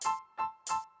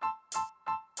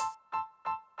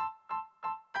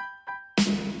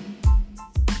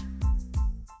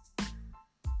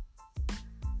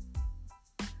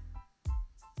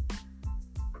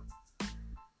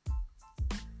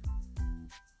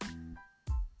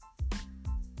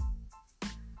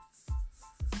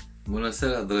Bună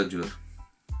seara, dragilor!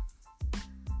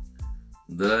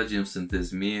 Dragii îmi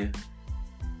sunteți mie,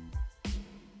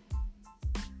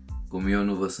 cum eu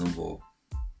nu vă sunt vouă.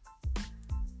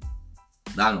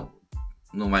 Da,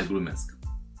 nu mai glumesc.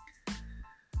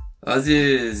 Azi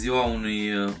e ziua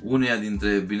unuia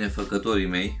dintre binefăcătorii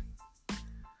mei,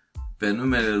 pe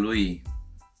numele lui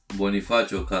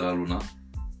Bonifacio Caraluna,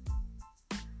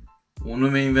 un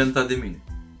nume inventat de mine.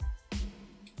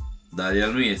 Dar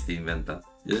el nu este inventat,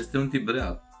 el este un tip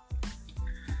real.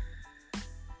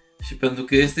 Și pentru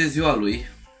că este ziua lui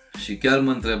și chiar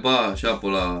mă întreba așa pe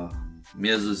la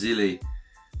miezul zilei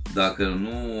dacă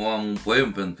nu am un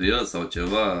poem pentru el sau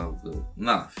ceva,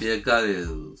 fiecare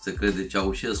se crede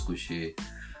Ceaușescu și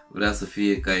vrea să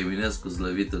fie ca Eminescu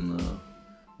slăvit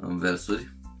în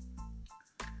versuri.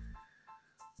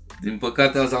 Din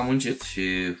păcate azi am muncit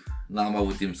și n-am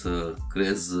avut timp să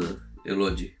creez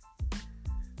elogii.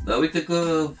 Dar uite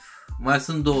că mai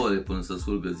sunt 2 ore până să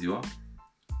surgă ziua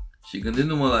și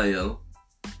gândindu-mă la el,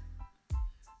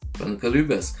 pentru că îl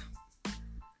iubesc,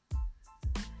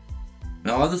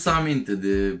 mi-am adus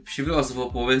aminte și vreau să vă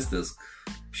povestesc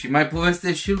și mai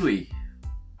povestesc și lui.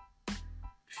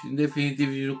 Și în definitiv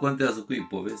nici nu contează cui îi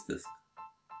povestesc.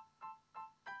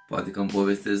 Poate că îmi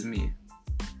povestesc mie.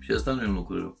 Și asta nu e un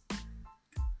lucru rău.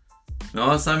 Mi-am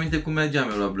adus aminte cum mergeam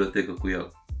eu la bibliotecă cu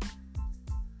el.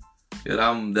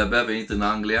 Eram de-abia venit în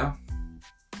Anglia.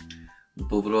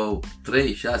 După vreo 3-6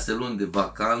 luni de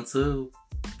vacanță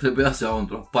trebuia să iau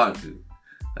într-o parte.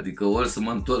 Adică ori să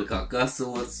mă întorc acasă,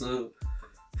 ori să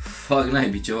fac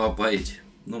naibii ceva pe aici.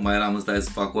 Nu mai eram în stare să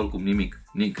fac oricum nimic,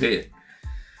 nicăieri.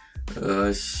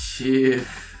 Și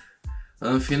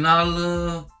în final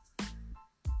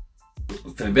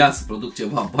trebuia să produc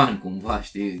ceva bani cumva,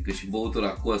 știi, că și băutura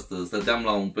costă. Stăteam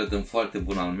la un prieten foarte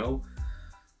bun al meu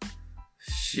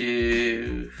și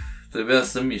trebuia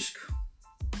să mișc.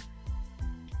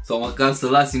 Sau măcar să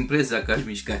las impresia că aș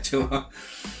mișca ceva.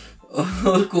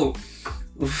 Oricum,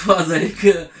 faza e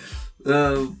că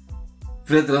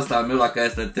prietenul ăsta al meu la care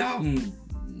stăteam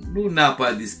nu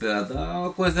neapărat disperat, dar a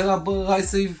considerat, hai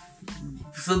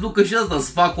să ducă și ăsta,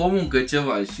 să facă o muncă,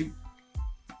 ceva. Și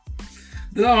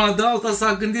de la una de alta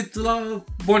s-a gândit la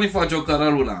Bonifacio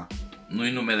Caraluna.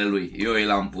 Nu-i numele lui, eu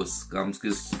l-am pus, că am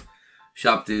scris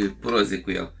 7 proze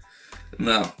cu el.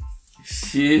 Da.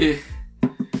 Și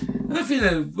în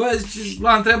fine,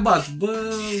 l-a întrebat,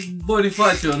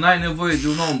 Bonifacio, n-ai nevoie de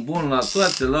un om bun la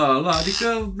toate,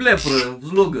 adică lepră,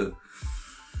 slugă.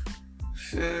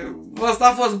 Și ăsta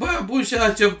a fost băiat bun și a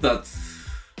acceptat.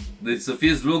 Deci să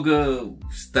fii slugă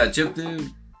și să te accepte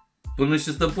până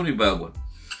și stăpânii băiat bun.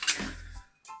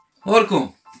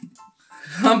 Oricum,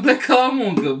 am plecat la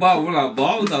muncă,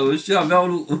 dar și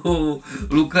aveau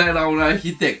lucrare la un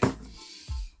arhitect.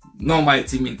 Nu mai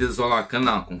țin minte zona, că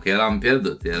n-am cum, că eram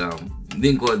pierdut, eram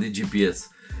dincolo de GPS.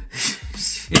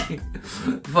 Și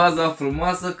faza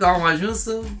frumoasă că am ajuns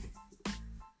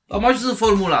în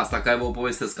formula asta care vă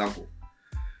povestesc acum.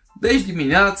 Deci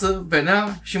dimineață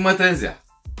venea și mă trezea.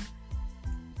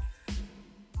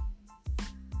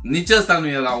 Nici ăsta nu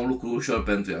era un lucru ușor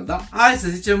pentru el, dar hai să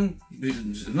zicem,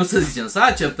 să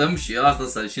acceptăm și asta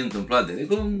s-a și întâmplat de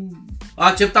regulă,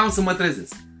 acceptam să mă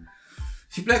trezesc.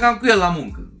 Și plecam cu el la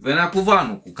muncă. Venea cu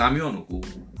vanul, cu camionul, cu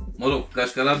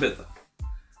cașcarabeta.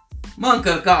 Mă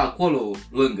încărca acolo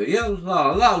lângă el,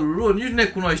 nici nu ne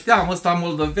cunoșteam, ăsta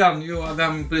moldovean, eu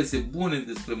aveam impresii bune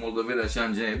despre moldoveni așa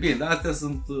în genere. Bine, dar astea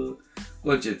sunt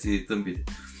concepții tâmpite.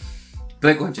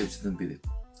 Preconcepții tâmpite.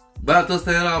 Băiatul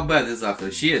ăsta era băiat de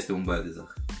zahăr și este un băiat de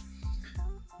zahăr.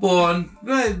 Bun,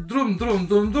 drum,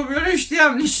 eu nu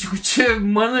știam nici cu ce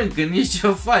mănâncă, nici ce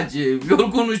face, eu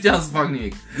oricum nu știam să fac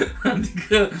nimic.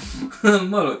 Adică,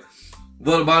 mă rog,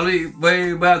 vorba lui,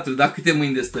 băiatul, dar câte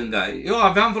mâini de stânga ai? Eu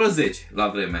aveam vreo 10 la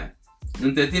vremea aia.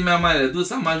 Între timp mi-am mai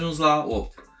redus, am ajuns la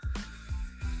 8.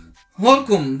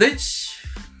 Oricum, deci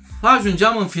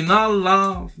ajungeam în final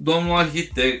la domnul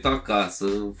arhitect acasă.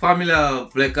 Familia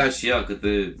pleca și ea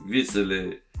către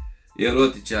visele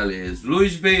erotice ale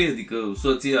slujbei, adică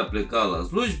soția pleca la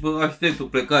slujbă, arhitectul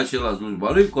pleca și la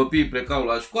slujba lui, copiii plecau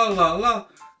la școală,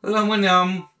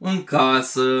 rămâneam în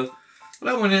casă.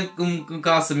 În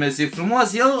casă, mersi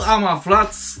frumos. El, am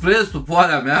aflat, spre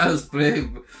stupoarea mea,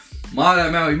 spre marea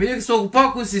mea uimire, că se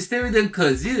ocupa cu sisteme de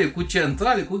încălzire, cu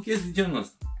centrale, cu chestii genul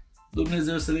ăsta.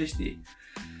 Dumnezeu să le știe.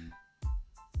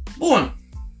 Bun.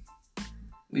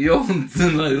 Eu,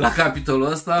 la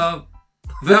capitolul ăsta,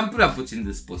 aveam prea puțin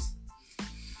de spus.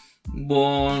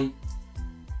 Bun.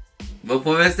 Vă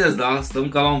povestesc, da? Stăm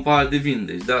ca la un pahar de vin,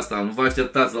 deci de asta nu vă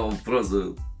așteptați la o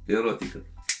proză erotică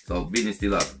sau bine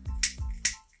stilată.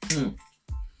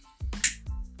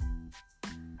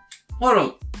 Mă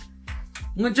rog,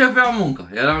 începea munca.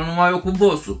 Eram numai eu cu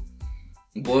bossul.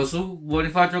 Bossul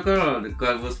Bonifaciu Cărola, de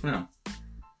care vă spuneam.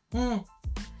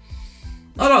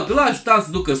 Mă rog, îl ajutam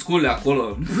să ducă scule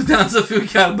acolo. Nu puteam să fiu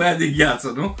chiar băiat de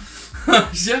gheață, nu?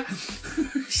 Așa?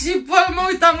 Și mă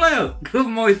uitam la el. Că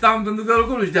mă uitam pentru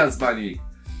că nu știam să fac nimic.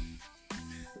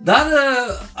 Dar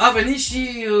a venit și,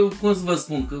 cum să vă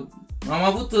spun, că am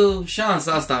avut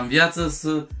șansa asta în viață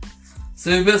să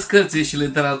iubesc cărții și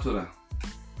literatura.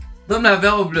 Dom'le,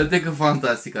 avea o bibliotecă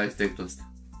fantastică arhitectul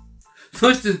ăsta.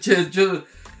 Nu știu ce...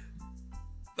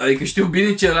 Adică știu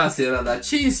bine ce rasă era, dar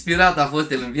ce inspirat a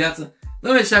fost el în viață.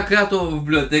 Dom'le, și-a creat o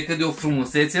bibliotecă de o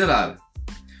frumusețe rară.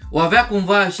 O avea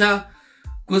cumva așa,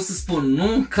 cum să spun,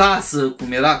 nu în casă,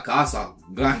 cum era casa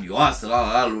grandioasă,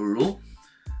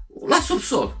 la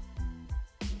subsol.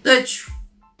 Deci,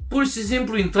 pur și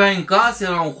simplu intrai în casă,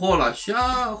 era un hol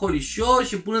așa, holișor,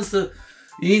 și până să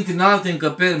intri în alte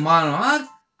încăperi mari,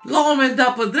 la un moment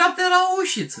dat pe dreapta era o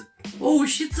ușiță. O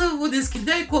ușiță, o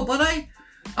deschideai, coborâai.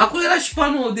 Acolo era și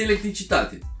panoul de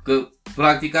electricitate. Că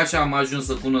practic așa am ajuns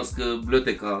să cunosc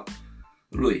biblioteca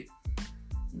lui.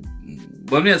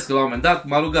 Bănuiesc că la un moment dat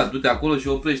m-a rugat, du-te acolo și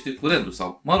oprește curentul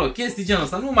sau, mă rog, chestii genul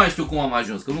ăsta. Nu mai știu cum am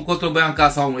ajuns, că nu controbăiam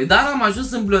casa omului, dar am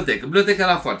ajuns în bibliotecă. Biblioteca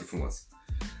era foarte frumoasă.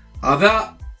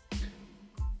 Avea,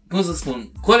 cum să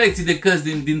spun, colecții de cărți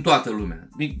din toată lumea.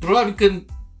 Probabil că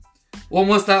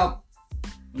omul ăsta,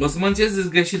 o să mă înțelegeți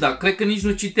greșit, dar cred că nici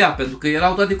nu citea, pentru că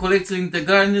erau toate colecțiile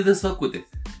integrale nedesfăcute.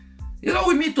 Era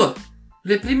uimitor.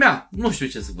 Le primea. Nu știu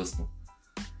ce să vă spun.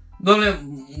 Doamne,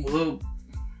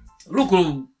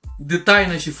 lucru de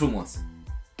taină și frumos.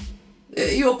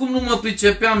 Eu cum nu mă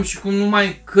pricepeam și cum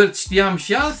numai cărți știam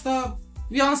și asta,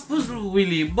 i-am spus lui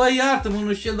Willy, băi, iartă-mă,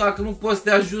 nu știu dacă nu poți să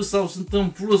te ajut sau sunt în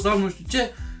plus sau nu știu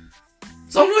ce.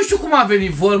 Sau nu știu cum a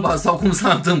venit vorba sau cum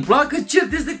s-a întâmplat, că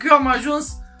cert este că eu am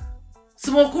ajuns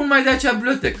să mă ocup mai de acea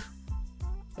bibliotecă.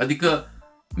 Adică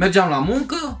mergeam la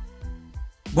muncă,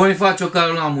 Bonifaciu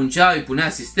care nu muncea, îi punea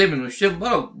sisteme, nu știu ce,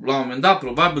 bă, la un moment dat,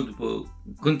 probabil după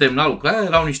când termina lucrarea,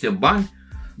 erau niște bani,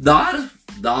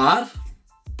 dar,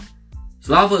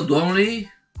 slavă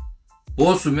Domnului,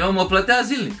 bossul meu mă plătea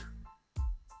zilnic.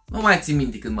 Nu mai țin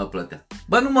minte când mă plătea.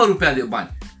 Bă, nu mă rupea de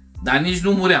bani, dar nici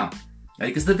nu muream.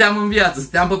 Adică stăteam în viață,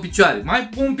 stăteam pe picioare, mai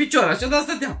un picior, așa, dar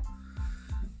stăteam.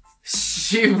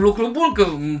 Și lucru bun, că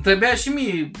îmi trebuia și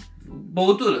mie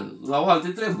băutură la alte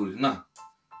treburi, na.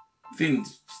 Fiind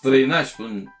străinaș,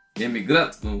 până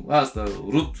emigrat, cu asta,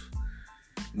 rupt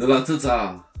de la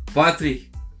țâța patriei.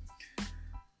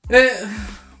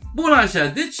 Bun așa,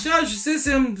 deci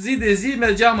ajunsesem zi de zi,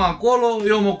 mergeam acolo,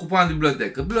 eu mă ocupam de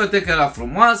bibliotecă. Biblioteca era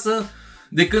frumoasă,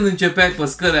 de când începeai pe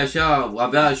scări așa,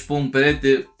 avea și pe un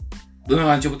perete,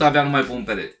 la început avea numai pe un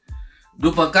perete.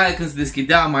 După care când se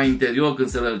deschidea mai interior, când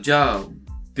se lărgea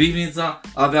pivnița,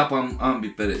 avea pe ambii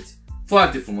pereți.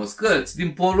 Foarte frumos, cărți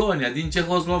din Polonia, din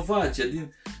Cehoslovacia,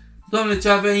 din... Doamne, ce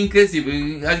avea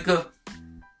incredibil, adică,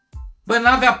 bă,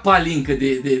 n-avea palincă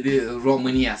de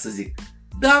România, să zic,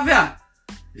 dar avea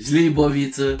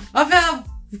Jliboviță, avea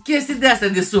chestii de astea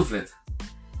de suflet.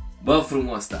 Bă,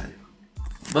 frumos tare.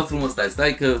 Bă, frumos tare,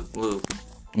 stai că,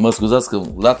 mă scuzați că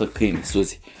lată câini,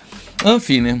 Suzi. În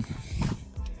fine,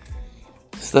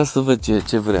 stai să văd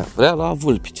ce vrea. Vrea la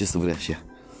vulpi, ce să vrea și ea.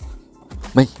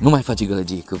 Băi, nu mai face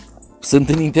gălăgie, că sunt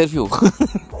în interviu.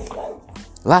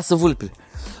 Lasă vulpile.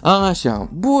 Așa,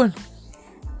 bun.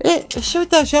 Și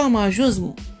uite așa am ajuns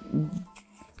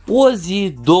o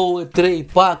zi, 2, 3,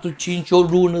 4, 5, o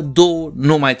lună, 2,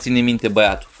 nu mai ține minte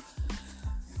băiatul.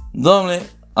 Dom'le,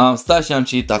 am stat și am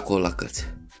citit acolo la cărți.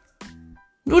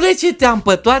 Nu le citeam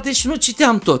pe toate și nu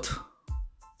citeam tot.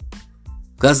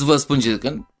 Ca să vă spun ce,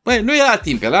 că băi, nu era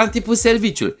timp, era în timpul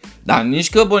serviciului. Dar nici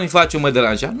că Bonifaciu mă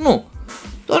deranja, nu.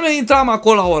 Doamne, intram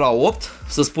acolo la ora 8,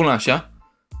 să spun așa,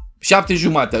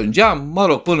 7:30 ajungeam, mă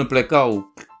rog, până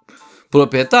plecau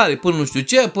proprietarii, până nu știu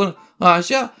ce, până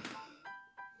așa.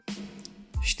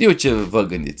 Știu ce vă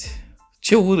gândiți.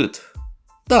 Ce urât.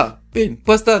 Da, bine,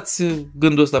 păstrați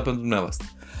gândul ăsta pentru dumneavoastră.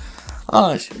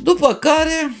 Așa, după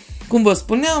care, cum vă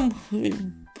spuneam,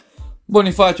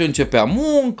 Bonifaciu începea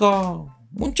munca,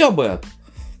 muncea băiatul.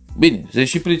 Bine, se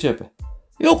și pricepe.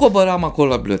 Eu coboram acolo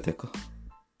la bibliotecă.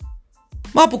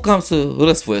 Mă apucam să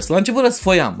răsfoiesc. La început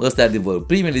răsfoiam, ăsta e adevărul.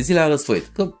 Primele zile am răsfoit.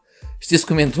 Că știți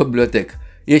cum e într-o bibliotecă.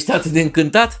 Ești atât de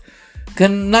încântat că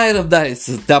n-ai răbdare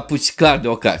să te apuci clar de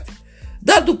o carte.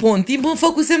 Dar după un timp îmi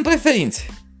făcusem preferințe.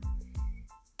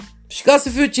 Și ca să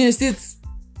fiu cinstit,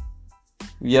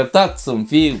 iertat să-mi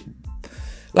fie,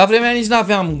 la vremea nici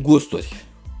n-aveam gusturi.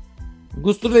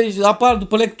 Gusturile apar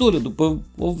după lectură, după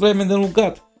o vreme de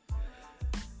înlungată.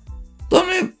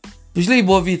 Doamne,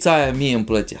 Jlibovița aia mie îmi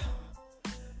plăcea.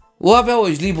 O avea o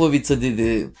jliboviță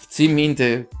de țin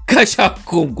minte, ca așa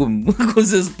cum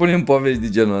se spune în povești de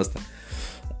genul ăsta.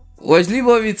 O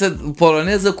jliboviță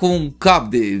poloneză cu un cap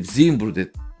de zimbru,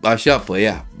 de așa pe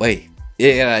ea. Băi,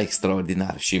 era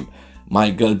extraordinar și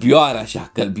mai gălbioară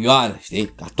așa, gălbioară, știi,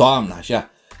 ca toamna așa.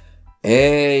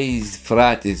 Ei,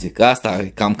 frate, zic, asta e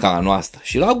cam ca a noastră.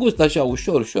 Și la gust așa,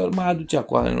 ușor, ușor, mai aducea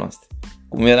cu ale noastre.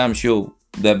 Cum eram și eu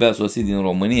de-abia sosit din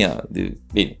România,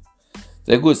 bine,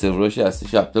 trecuse vreo 6-7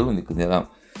 luni de când eram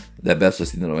de-abia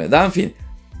sosit din România. Dar în fine,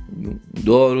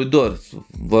 dor,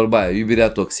 vorba aia, iubirea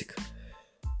toxică.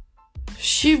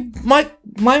 Și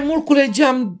mai mult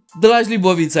culegeam de la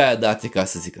jlibovița aia date, ca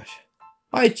să zic așa.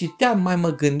 Mai citeam, mai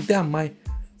mă gândeam,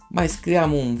 mai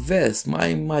scriam un vers,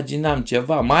 mai imaginam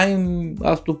ceva, mai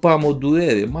astupam o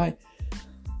durere,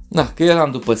 că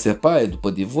eram după sepaie, după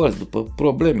divorț, după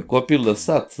probleme, copil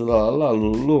lăsat,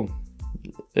 lu.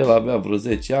 El avea vreo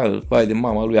 10 ani, pai de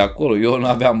mama lui acolo, eu nu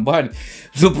aveam bani,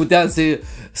 nu puteam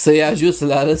să-i ajut să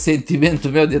le arăt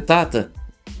sentimentul meu de tată.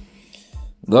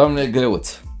 Doamne,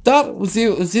 greuț. Dar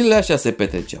zilele așa se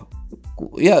petreceau.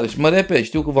 Iarăși, mă repet,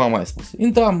 știu că v-am mai spus.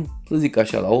 Intram, să zic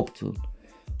așa, la 8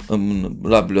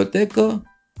 la bibliotecă,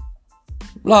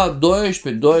 la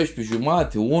 12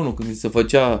 jumate, 1, când se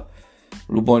făcea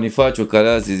lui Bonifaciu, care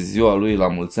azi e ziua lui, la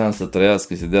mulți ani, să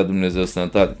trăiască, să dea Dumnezeu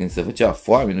sănătate, când se făcea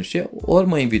foame, nu știu, ori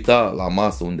mă invita la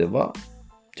masă undeva,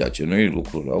 ceea ce nu e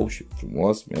lucru rău și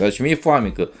frumos, mi-era și mie foame,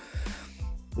 că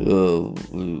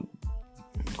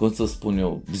cum să spun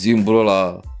eu, zimbrul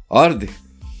ăla arde.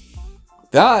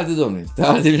 Te arde, domnule, te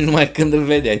arde numai când îl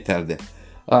vedeai, te arde.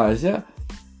 Așa.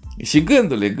 Și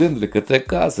gândurile către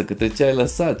casă, către ce ai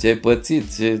lăsat, ce ai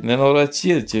pățit, ce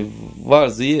nenorociri, ce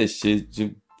varză ești,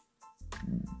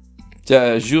 ce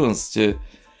ai ajuns, ce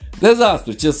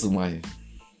dezastru, ce să mai...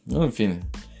 În fine.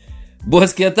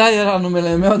 Boscheta era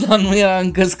numele meu, dar nu era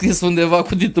încă scris undeva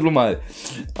cu titlul mare.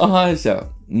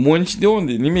 Așa. Munci de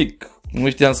unde? Nimic. Nu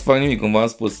știam să fac nimic, cum v-am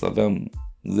spus. Aveam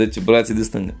 10 brațe de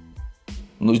stânga.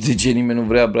 Nu știu de ce nimeni nu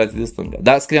vrea brațe de stânga.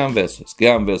 Dar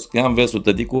scriam versul,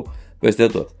 tăticul peste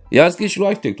tot. Iar scris și lui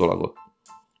arhitectul acolo.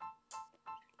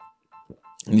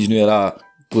 Nici nu era,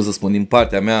 cum să spun, din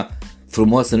partea mea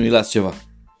frumos să nu-i las ceva.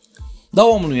 Dar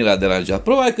omul nu era deranjat.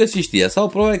 Probabil că și știa, sau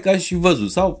probabil că a și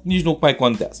văzut, sau nici nu mai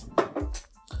contează.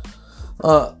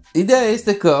 Ideea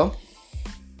este că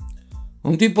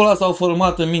în timpul ăla s-au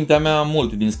format în mintea mea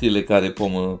multe din scrierile care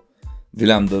vi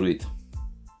le-am dăruit.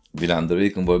 Vi le-am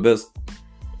dăruit când vorbesc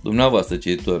dumneavoastră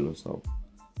cititorilor sau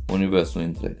universul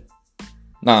întreg.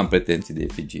 N-am pretenții de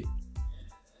efigie.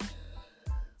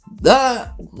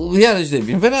 Da, iarăși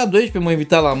revin. Venea 12, mă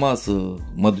invita la masă,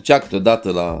 mă ducea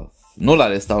câteodată nu la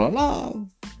restaurant, la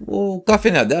o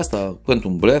cafenea de asta, pentru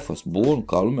un breakfast bun,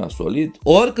 ca lumea, solid.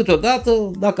 Ori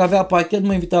câteodată, dacă avea pachet,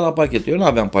 mă invita la pachet. Eu nu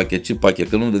aveam pachet, ce pachet,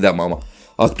 că nu-mi dădea mama.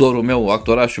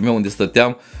 Actorașul meu unde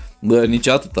stăteam, nici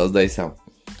atât, îți dai seama.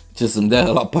 Ce să-mi dea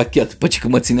la pachet, după ce că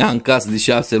mă ținea în casă de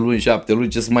 6 luni, 7 luni,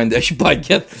 ce să mai dea și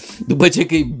pachet, după ce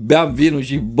că îi beam vinul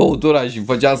și băutura și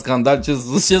făceam scandal, ce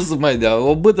să mai dea,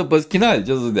 o bâtă pe schinare,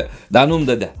 ce să dea, dar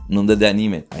nu-mi dădea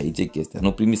nimeni, aici e chestia,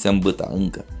 nu primisem bâta,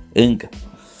 încă.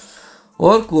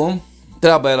 Oricum,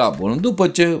 treaba era bună, după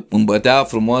ce îmi bătea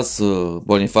frumos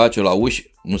Bonifaciu la ușă,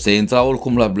 nu se intra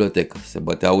oricum la bibliotecă, se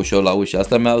bătea ușor la ușă,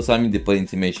 asta mi-a adus aminte de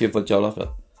părinții mei și ei făceau la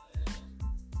fel.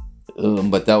 Îmi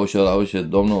bătea ușor la ușă,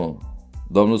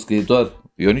 domnul scriitor.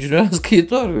 Eu nici nu eram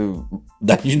scriitor,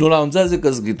 dar nici nu l-am înțeles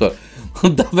că scriitor.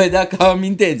 Dar vedea că am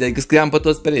intenție, adică scriam pe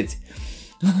toți pereții.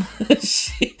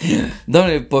 Și,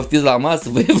 domnule, poftiți la masă,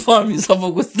 vă e foame, s-a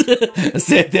făcut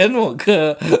sete, nu,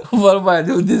 că vorba aia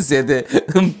de unde sete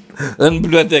în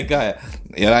biblioteca aia.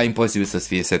 Era imposibil să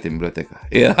fie sete în biblioteca.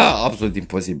 Era absolut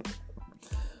imposibil.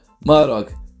 Mă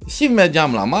rog. Și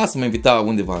mergeam la masă, mă invita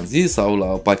unde v-am zis, sau la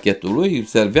pachetul lui,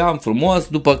 serveam frumos,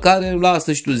 după care la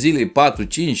sfârșitul zilei 4,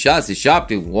 5, 6,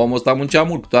 7, omul ăsta muncea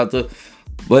mult toată.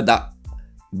 Bă, dar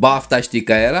bafta știi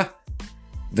care era?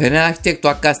 Venea arhitectul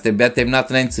acasă, trebuia terminat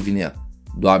înainte să vină el.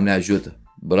 Doamne ajută,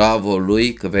 bravo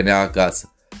lui că venea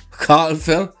acasă. Că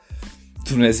altfel,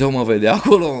 Dumnezeu mă vedea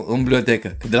acolo în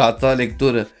bibliotecă, că de la ta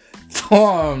lectură,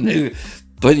 Doamne,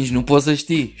 păi nici nu poți să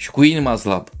știi, și cu inima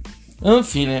slabă. În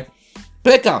fine,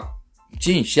 plecam.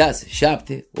 5, 6,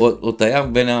 7, o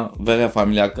tăiam, venea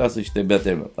familia acasă și trebuia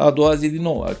terminat. A doua zi din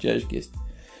nou, aceeași chestie.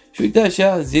 Și uite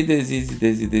așa, zi de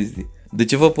zi. De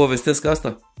ce vă povestesc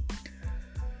asta?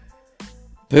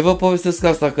 Păi vă povestesc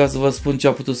asta ca să vă spun ce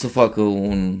a putut să facă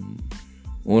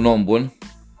un om bun.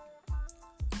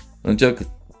 Încerc,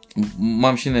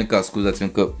 m-am și necat,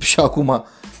 scuzați-mi că și acum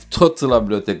tot la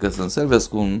bibliotecă să-mi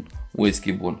servesc un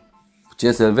whisky bun.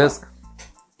 Ce servesc?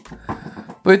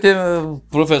 Păi uite,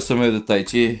 profesorul meu de tai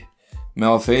chi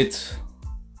mi-a oferit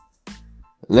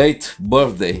late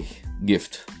birthday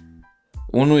gift.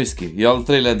 Un whisky. E al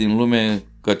 3-lea din lume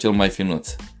ca cel mai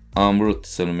finuț. Amrut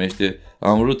se numește.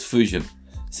 Amrut Fusion.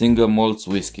 Single Malt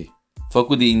Whisky.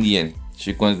 Făcut de indieni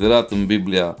și considerat în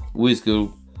Biblia whisky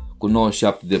cu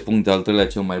 97 de puncte, al 3-lea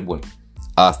cel mai bun.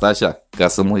 Asta așa, ca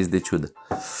să mă uiți de ciudă.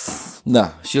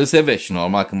 Da, și îl servești,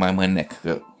 normal că mai mănec,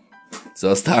 că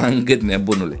să sta în gât,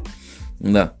 nebunule.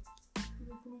 Da.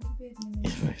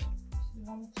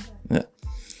 Da.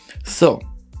 So,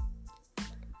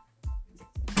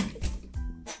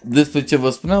 despre ce vă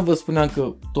spuneam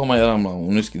că tocmai eram la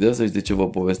un whisky de ăsta și de ce vă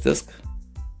povestesc.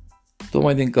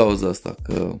 Tocmai din cauza asta,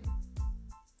 că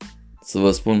să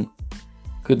vă spun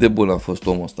cât de bun a fost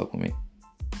omul ăsta cu mine.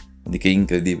 Adică e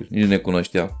incredibil, nici nu ne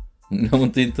cunoșteam. Ne-am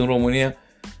întâlnit în România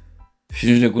și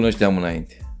nici nu ne cunoșteam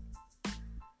înainte.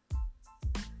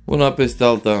 Una peste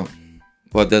alta,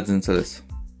 poate ați înțeles,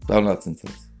 dar nu ați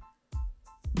înțeles.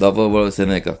 Dar vorba lui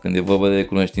Seneca, când e vorba de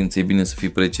cunoștință, e bine să fii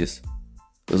precis.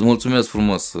 Îți mulțumesc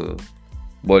frumos,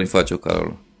 Bonifacio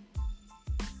Carolo.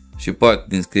 Și parte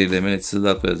din scrierile mele ți se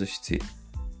datorează și ție.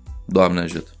 Doamne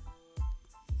ajută!